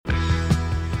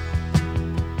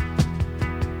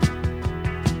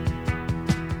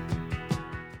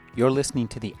You're listening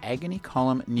to the Agony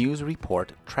Column News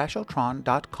Report,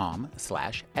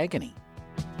 trashotron.com/agony.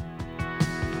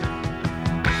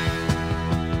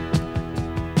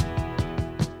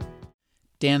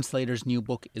 Dan Slater's new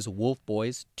book is Wolf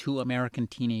Boys, Two American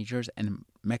Teenagers and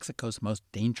Mexico's Most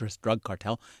Dangerous Drug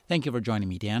Cartel. Thank you for joining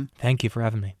me, Dan. Thank you for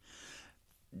having me.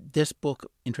 This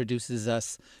book introduces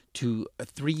us to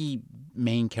three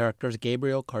main characters,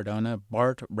 Gabriel Cardona,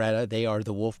 Bart Retta, they are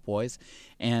the Wolf Boys,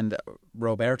 and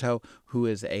Roberto, who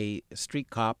is a street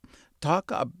cop.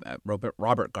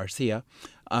 Robert Garcia.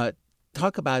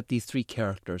 Talk about these three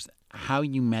characters, how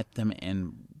you met them,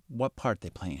 and what part they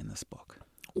play in this book.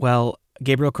 Well,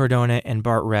 Gabriel Cardona and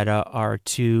Bart Retta are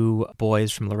two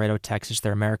boys from Laredo, Texas.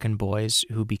 They're American boys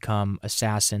who become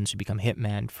assassins, who become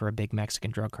hitmen for a big Mexican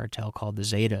drug cartel called the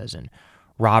Zetas. And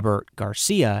Robert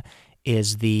Garcia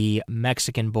is the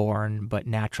Mexican-born but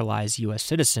naturalized U.S.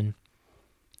 citizen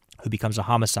who becomes a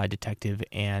homicide detective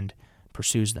and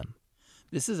pursues them.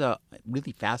 This is a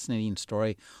really fascinating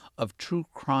story of true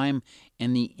crime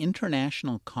and the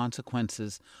international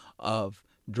consequences of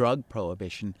drug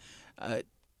prohibition.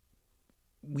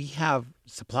 We have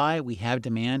supply, we have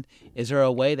demand. Is there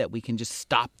a way that we can just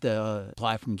stop the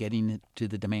supply from getting to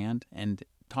the demand? And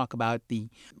talk about the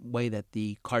way that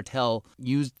the cartel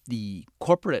used the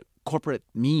corporate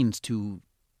means to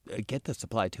get the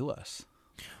supply to us.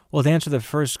 Well, to answer the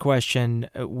first question,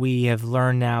 we have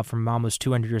learned now from almost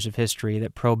 200 years of history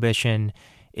that prohibition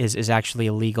is actually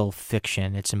a legal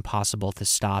fiction. It's impossible to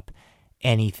stop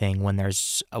anything when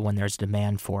there's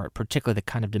demand for it, particularly the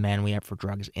kind of demand we have for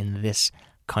drugs in this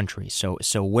country. So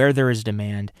where there is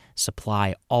demand,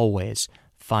 supply always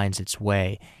finds its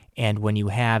way. And when you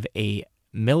have a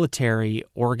military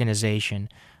organization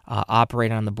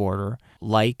operate on the border,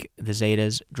 like the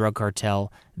Zetas drug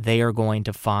cartel, they are going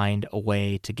to find a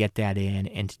way to get that in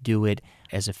and to do it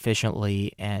as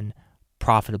efficiently and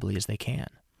profitably as they can.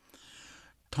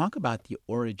 Talk about the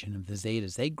origin of the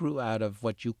Zetas. They grew out of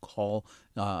what you call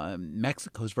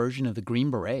Mexico's version of the Green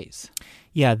Berets.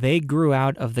 Yeah, they grew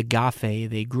out of the GAFE,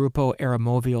 the Grupo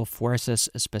Aeromovil Fuerzas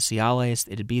Especiales.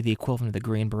 It'd be the equivalent of the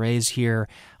Green Berets here.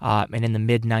 And in the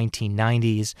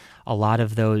mid-1990s, a lot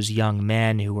of those young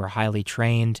men who were highly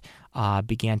trained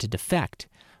began to defect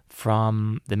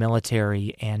from the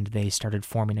military, and they started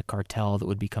forming a cartel that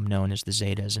would become known as the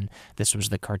Zetas. And this was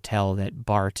the cartel that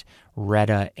Bart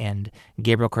Retta and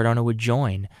Gabriel Cardona would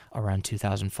join around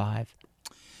 2005.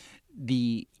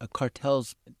 The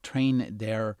cartels train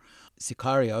their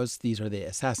sicarios, these are the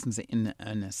assassins, in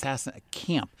an assassin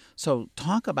camp. So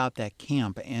talk about that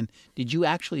camp. And did you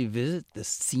actually visit the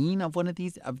scene of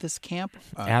this camp?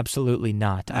 Absolutely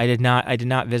not. I did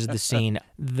not visit the scene.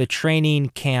 The training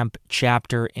camp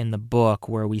chapter in the book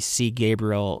where we see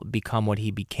Gabriel become what he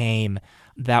became,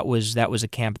 that was a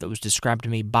camp that was described to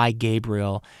me by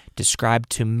Gabriel,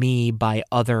 described to me by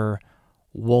other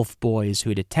Wolf Boys who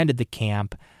had attended the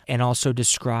camp, and also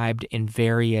described in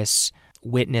various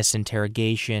witness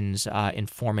interrogations,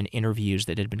 informant interviews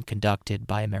that had been conducted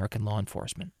by American law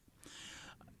enforcement.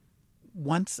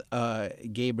 Once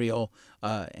Gabriel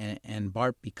and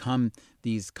Bart become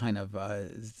these kind of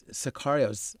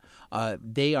sicarios,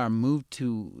 they are moved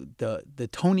to the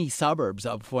Tony suburbs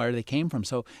of where they came from.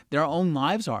 So their own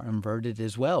lives are inverted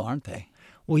as well, aren't they?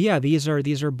 Well, yeah, these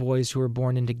are boys who are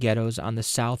born into ghettos on the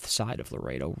south side of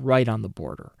Laredo, right on the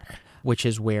border, which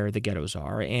is where the ghettos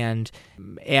are. And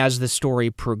as the story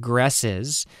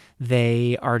progresses,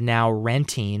 they are now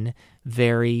renting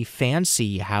very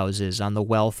fancy houses on the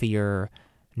wealthier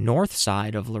north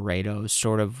side of Laredo,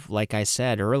 sort of like I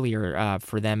said earlier,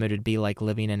 for them it would be like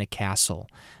living in a castle.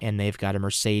 And they've got a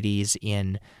Mercedes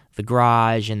in the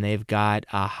garage, and they've got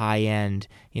a high-end,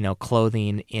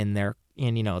 clothing in the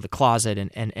closet,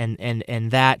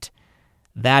 and that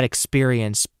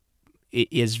experience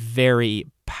is very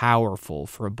powerful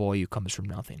for a boy who comes from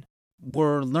nothing.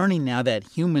 We're learning now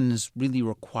that humans really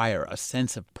require a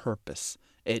sense of purpose.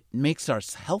 It makes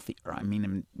us healthier. I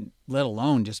mean, let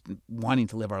alone just wanting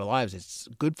to live our lives. It's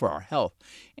good for our health.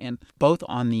 And both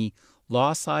on the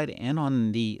law side and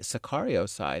on the Sicario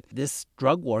side, this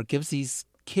drug war gives these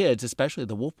kids, especially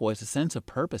the Wolf Boys, a sense of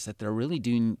purpose that they're really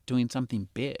doing something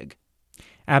big.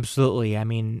 Absolutely. I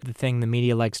mean, the thing the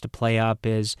media likes to play up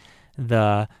is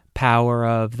the power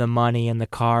of the money and the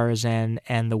cars and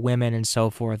the women and so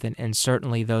forth. And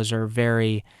certainly those are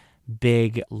very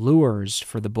big lures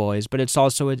for the boys. But it's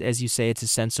also, as you say, it's a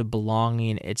sense of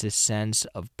belonging. It's a sense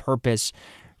of purpose.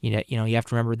 You have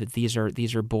to remember that these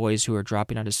are boys who are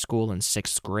dropping out of school in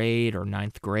 6th grade or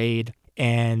 9th grade.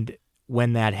 And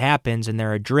when that happens and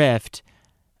they're adrift,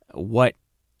 what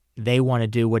they want to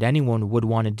do what anyone would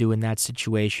want to do in that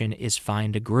situation is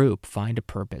find a group, find a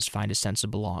purpose, find a sense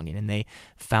of belonging. And they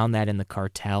found that in the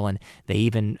cartel, and they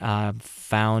even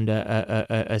found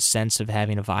a sense of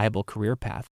having a viable career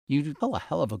path. You tell a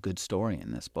hell of a good story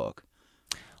in this book.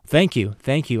 Thank you.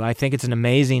 I think it's an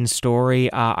amazing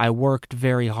story. I worked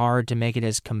very hard to make it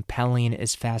as compelling,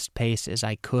 as fast-paced as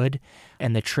I could,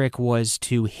 and the trick was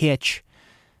to hitch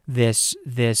this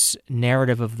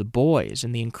narrative of the boys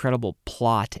and the incredible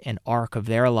plot and arc of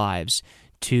their lives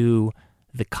to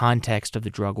the context of the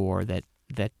drug war that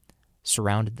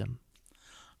surrounded them.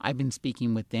 I've been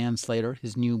speaking with Dan Slater.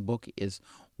 His new book is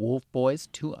Wolf Boys,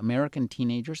 Two American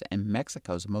Teenagers and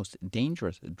Mexico's Most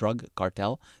Dangerous Drug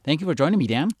Cartel. Thank you for joining me,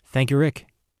 Dan. Thank you, Rick.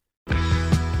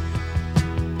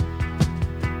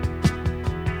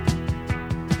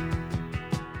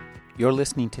 You're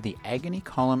listening to the Agony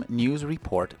Column News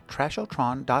Report,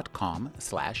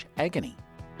 trashotron.com/agony.